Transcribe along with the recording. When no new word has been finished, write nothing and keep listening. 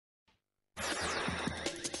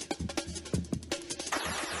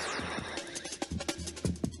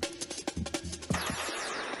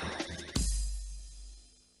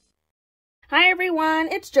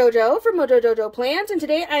everyone, it's JoJo from Mojo Jojo Plans, and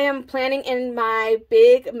today I am planning in my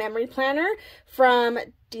big memory planner from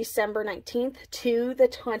December 19th to the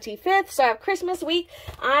 25th. So I have Christmas week.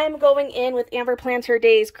 I'm going in with Amber Plans Her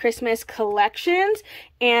Days Christmas collections,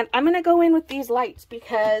 and I'm going to go in with these lights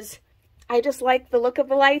because I just like the look of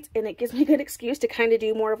the lights, and it gives me a good excuse to kind of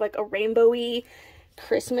do more of like a rainbowy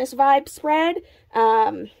Christmas vibe spread.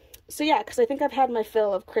 So yeah, because I think I've had my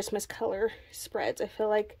fill of Christmas color spreads. I feel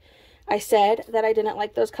like I said that I didn't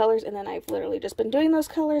like those colors, and then I've literally just been doing those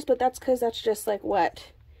colors, but that's because that's just like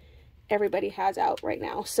what everybody has out right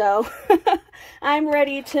now. So I'm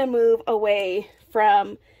ready to move away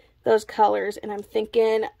from those colors, and I'm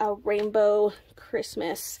thinking a rainbow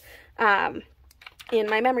Christmas in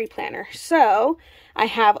my memory planner. So I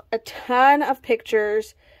have a ton of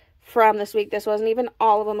pictures from this week. This wasn't even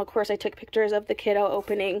all of them. Of course, I took pictures of the kiddo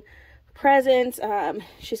opening presents.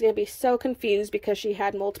 She's gonna be so confused because she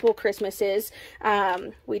had multiple Christmases.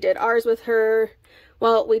 We did ours with her.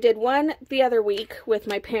 Well, we did one the other week with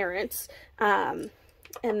my parents, and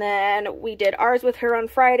then we did ours with her on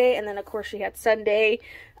Friday, and then of course she had Sunday,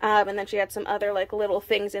 and then she had some other like little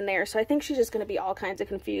things in there. So I think she's just gonna be all kinds of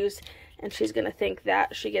confused, and she's gonna think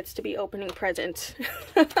that she gets to be opening presents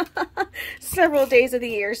several days of the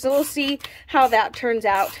year. So we'll see how that turns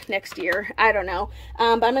out next year. I don't know.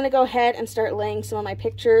 But I'm gonna go ahead and start laying some of my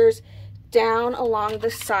pictures down along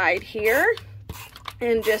the side here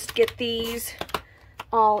and just get these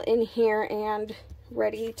all in here and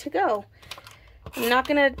ready to go. I'm not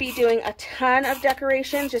gonna be doing a ton of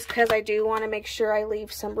decorations just because I do want to make sure I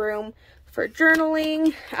leave some room for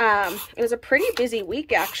journaling. It was a pretty busy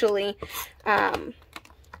week actually.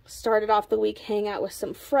 Started off the week hanging out with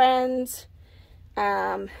some friends,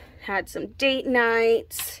 had some date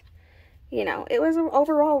nights. You know, it was an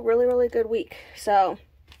overall really good week. So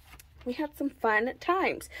we had some fun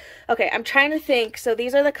times. Okay, I'm trying to think. So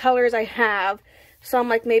these are the colors I have. So I'm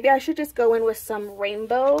like, maybe I should just go in with some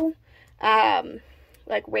rainbow,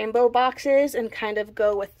 like rainbow boxes and kind of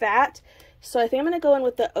go with that. So I think I'm going to go in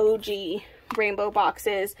with the OG rainbow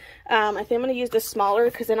boxes. I think I'm going to use the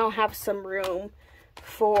smaller because then I'll have some room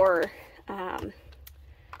for,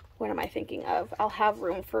 what am I thinking of? I'll have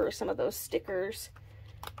room for some of those stickers,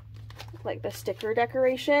 like the sticker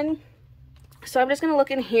decoration. So I'm just going to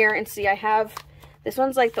look in here and see. I have, this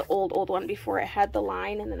one's like the old one before it had the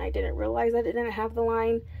line, and then I didn't realize that it didn't have the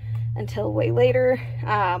line until way later.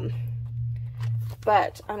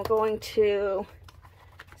 But I'm going to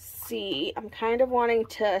see, I'm kind of wanting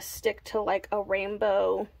to stick to like a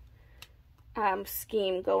rainbow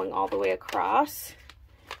scheme going all the way across.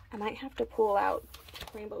 I might have to pull out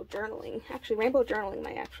rainbow journaling. Actually, rainbow journaling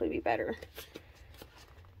might actually be better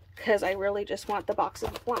because I really just want the box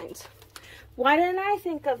of lines. Why didn't I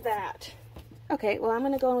think of that? Okay, well, I'm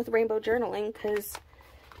going to go in with rainbow journaling because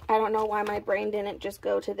I don't know why my brain didn't just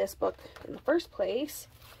go to this book in the first place.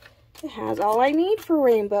 It has all I need for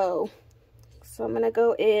rainbow. So I'm going to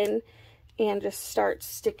go in and just start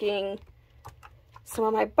sticking some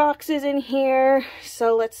of my boxes in here.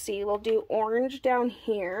 So let's see, we'll do orange down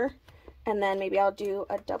here, and then maybe I'll do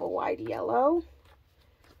a double wide yellow.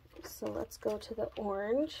 So let's go to the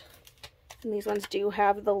orange. And these ones do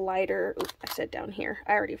have the lighter, oops, I said down here.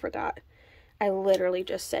 I already forgot. I literally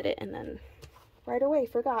just said it and then right away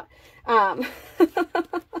forgot.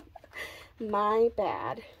 My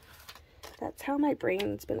bad. That's how my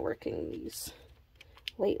brain's been working these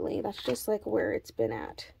lately. That's just like where it's been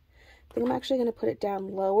at. I think I'm actually going to put it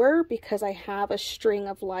down lower because I have a string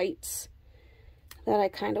of lights that I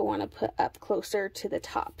kind of want to put up closer to the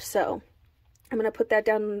top. So I'm going to put that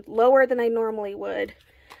down lower than I normally would.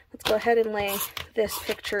 Let's go ahead and lay this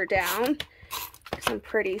picture down because I'm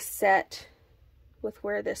pretty set with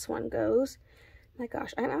where this one goes. My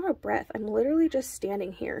gosh, I'm out of breath. I'm literally just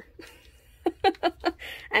standing here.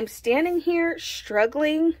 I'm standing here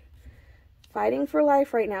struggling, fighting for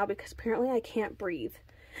life right now because apparently I can't breathe.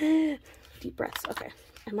 Deep breaths. Okay,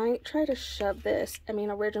 I might try to shove this. I mean,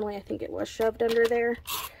 originally I think it was shoved under there,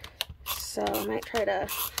 so I might try to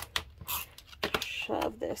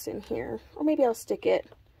shove this in here, or maybe I'll stick it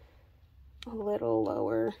a little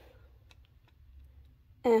lower.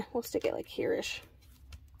 We'll stick it like here-ish.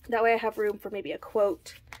 That way I have room for maybe a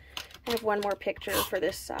quote. I have one more picture for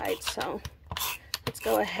this side, so let's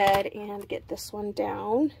go ahead and get this one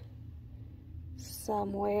down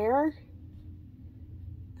somewhere.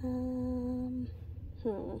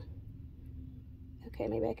 Okay,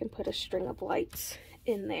 maybe I can put a string of lights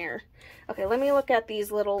in there. Okay, let me look at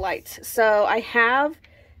these little lights. So I have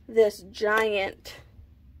this giant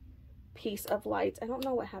piece of lights. I don't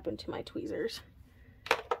know what happened to my tweezers.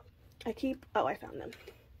 Oh, I found them.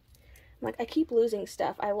 like, I keep losing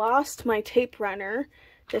stuff. I lost my tape runner.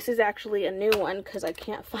 This is actually a new one because I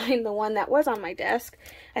can't find the one that was on my desk.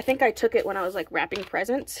 I think I took it when I was like wrapping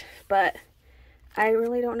presents, but I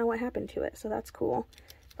really don't know what happened to it, so that's cool.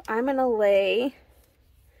 But I'm gonna lay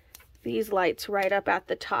these lights right up at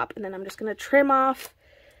the top, and then I'm just gonna trim off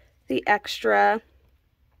the extra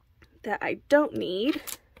that I don't need.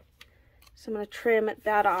 So I'm gonna trim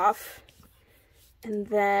that off, and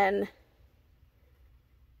then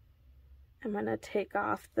I'm gonna take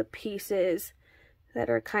off the pieces that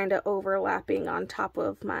are kind of overlapping on top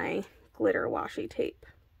of my glitter washi tape.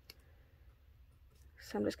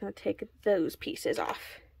 So I'm just going to take those pieces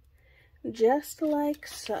off, just like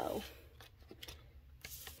so.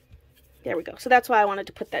 There we go. So that's why I wanted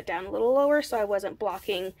to put that down a little lower so I wasn't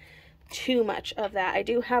blocking too much of that. I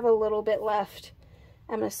do have a little bit left.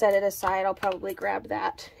 I'm going to set it aside. I'll probably grab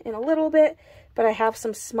that in a little bit, but I have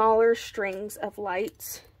some smaller strings of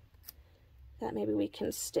lights that maybe we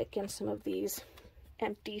can stick in some of these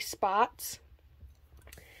empty spots.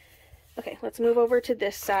 Okay, let's move over to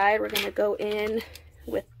this side. We're going to go in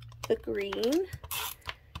with the green.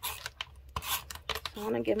 I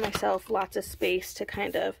want to give myself lots of space to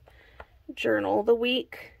kind of journal the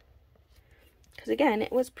week, because again,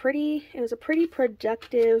 it was a pretty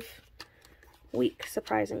productive week,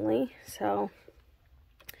 surprisingly. So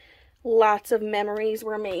lots of memories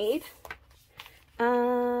were made.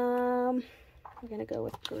 We're going to go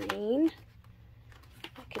with green.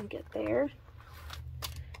 I can get there.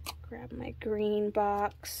 Grab my green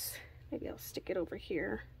box. Maybe I'll stick it over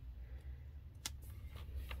here.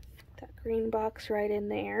 That green box right in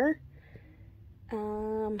there.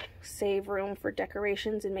 Save room for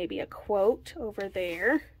decorations and maybe a quote over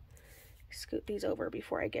there. Scoot these over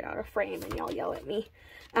before I get out of frame and y'all yell at me.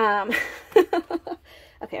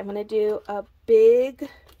 Okay, I'm gonna do a big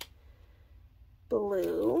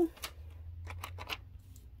blue,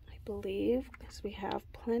 I believe, because we have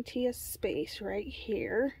plenty of space right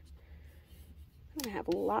here. I have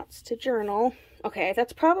lots to journal. Okay,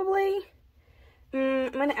 that's probably,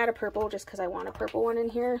 I'm gonna add a purple just because I want a purple one in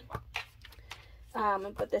here.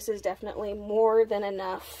 But this is definitely more than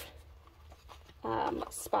enough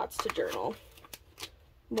spots to journal.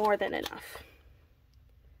 More than enough.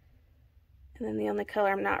 And then the only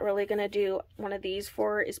color I'm not really gonna do one of these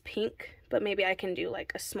for is pink, but maybe I can do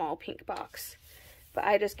like a small pink box. But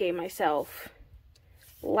I just gave myself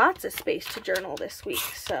lots of space to journal this week,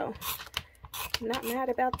 so I'm not mad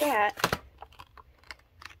about that.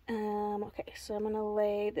 Okay, so I'm gonna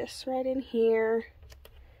lay this right in here.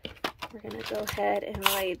 We're gonna go ahead and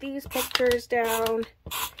lay these pictures down.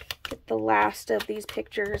 Get the last of these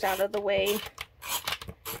pictures out of the way.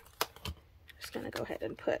 Just gonna go ahead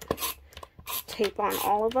and put tape on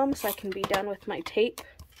all of them so I can be done with my tape.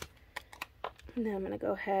 And then I'm gonna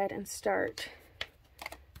go ahead and start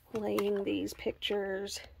laying these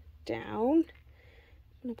pictures down.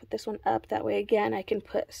 I'm gonna put this one up, that way again I can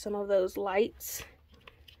put some of those lights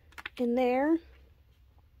in there.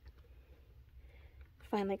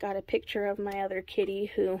 Finally got a picture of my other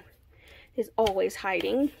kitty who is always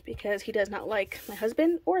hiding because he does not like my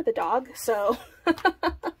husband or the dog, so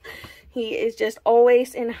he is just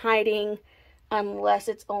always in hiding unless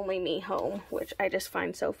it's only me home, which I just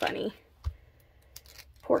find so funny.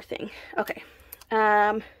 Poor thing. Okay,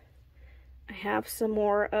 I have some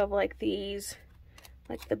more of like these,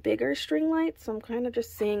 like the bigger string lights, so I'm kind of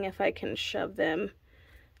just seeing if I can shove them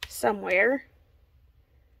somewhere.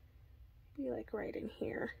 Be like right in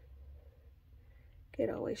here. Could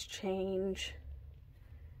always change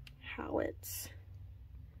how it's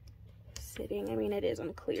sitting. I mean, it is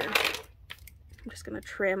unclear. I'm just gonna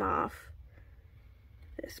trim off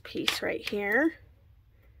this piece right here.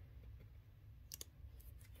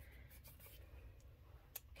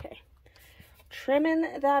 Okay,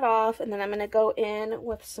 trimming that off, and then I'm gonna go in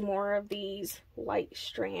with some more of these light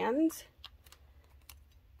strands.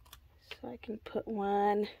 So I can put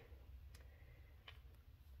one,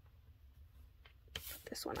 put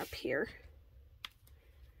this one up here,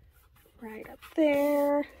 right up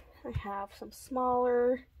there. I have some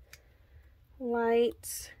smaller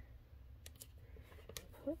lights,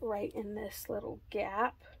 put right in this little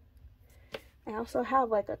gap. I also have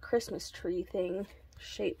like a Christmas tree thing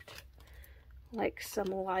shaped like some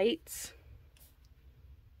lights.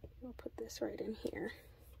 I'll put this right in here.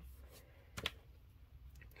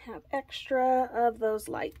 Have extra of those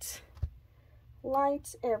lights.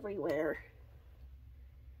 Lights everywhere.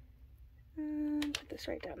 Put this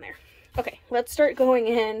right down there. Okay, let's start going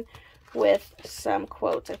in with some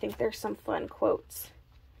quotes. I think there's some fun quotes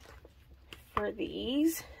for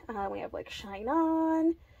these. We have like shine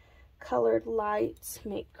on, Colored lights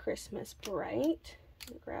make Christmas bright.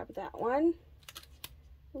 Grab that one.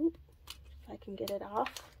 Oop, if I can get it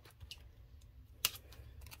off.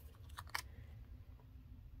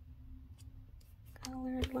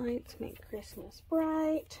 Colored lights make Christmas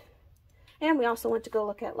bright. And we also went to go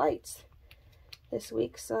look at lights this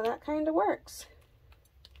week, so that kind of works.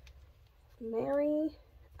 Mary,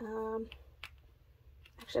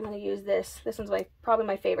 actually I'm going to use this. This one's probably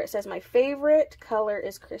my favorite. It says my favorite color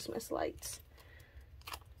is Christmas lights.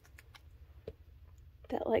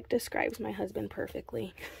 That like describes my husband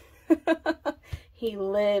perfectly. He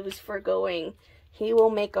lives for going. He will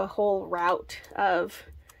make a whole route of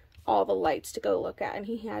all the lights to go look at, and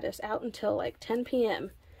he had us out until like 10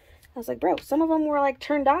 p.m. I was like, bro, some of them were like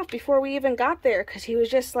turned off before we even got there because he was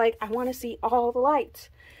just like, I want to see all the lights.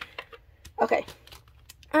 Okay.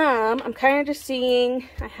 I'm kind of just seeing,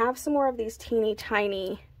 I have some more of these teeny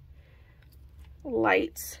tiny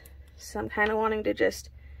lights, so I'm kind of wanting to just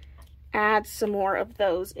add some more of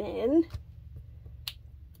those in.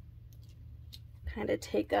 Kind of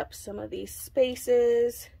take up some of these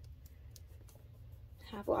spaces.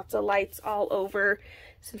 Have lots of lights all over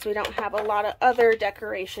since we don't have a lot of other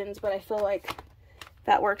decorations, but I feel like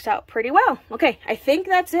that works out pretty well. Okay, I think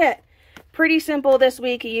that's it. Pretty simple this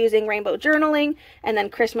week using rainbow journaling and then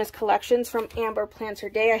Christmas collections from Amber Plans Her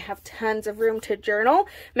Day. I have tons of room to journal.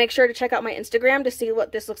 Make sure to check out my Instagram to see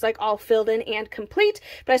what this looks like all filled in and complete.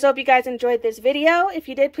 But I so hope you guys enjoyed this video. If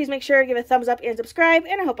you did, please make sure to give a thumbs up and subscribe,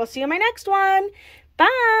 and I hope I'll see you in my next one.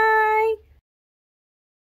 Bye!